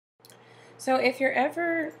So if you're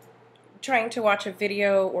ever trying to watch a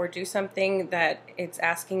video or do something that it's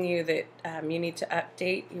asking you that you need to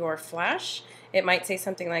update your Flash, it might say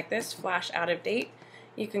something like this, Flash out of date.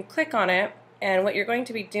 You can click on it, and what you're going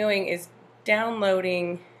to be doing is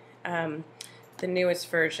downloading the newest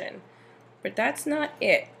version. But that's not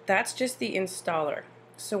it. That's just the installer.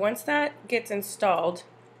 So once that gets installed,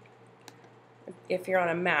 if you're on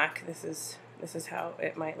a Mac, this is how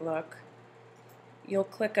it might look. You'll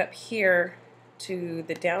click up here to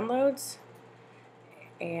the downloads,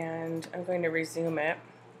 and I'm going to resume it.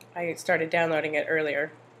 I started downloading it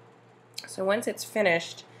earlier. So once it's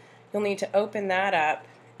finished, you'll need to open that up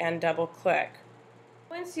and double click.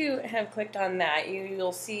 Once you have clicked on that,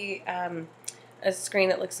 you'll see a screen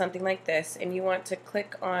that looks something like this, and you want to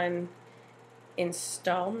click on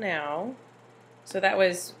Install Now. So that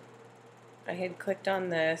was, I had clicked on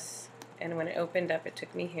this, and when it opened up it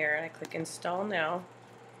took me here, and I click Install Now,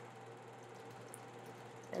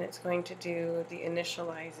 and it's going to do the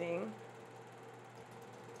initializing.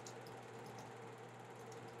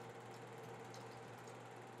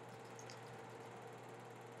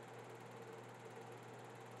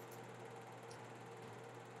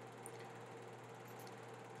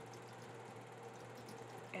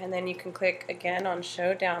 And then you can click again on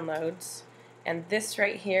Show Downloads, and this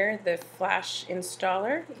right here, the Flash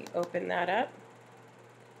installer, you open that up.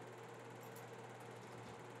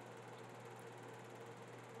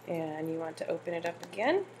 And you want to open it up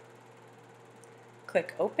again.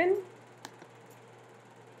 Click Open.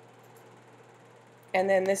 And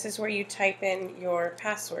then this is where you type in your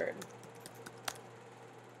password.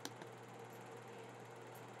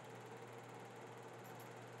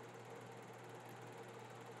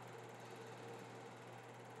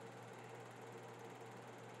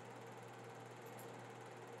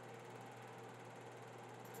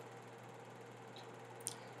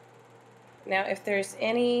 Now if there's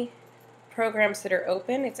any programs that are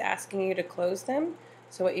open, it's asking you to close them.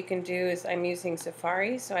 So what you can do is, I'm using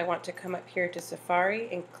Safari, so I want to come up here to Safari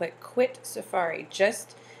and click Quit Safari.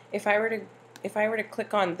 Just if I were to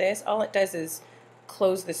click on this, all it does is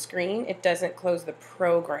close the screen. It doesn't close the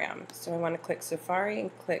program. So I want to click Safari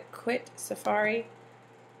and click Quit Safari.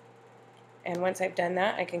 And once I've done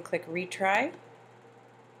that, I can click Retry.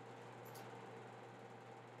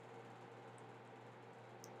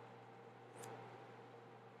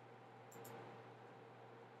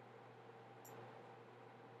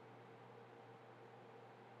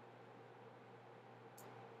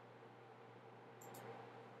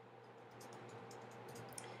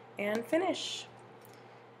 And finish.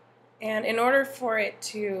 And in order for it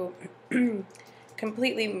to to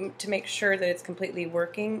make sure that it's completely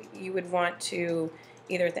working, you would want to,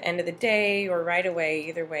 either at the end of the day or right away,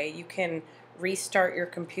 either way, you can restart your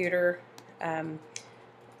computer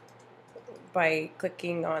by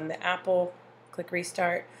clicking on the Apple, click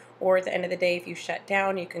Restart, or at the end of the day, if you shut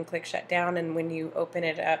down, you can click Shut Down, and when you open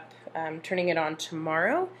it up, turning it on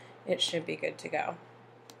tomorrow, it should be good to go.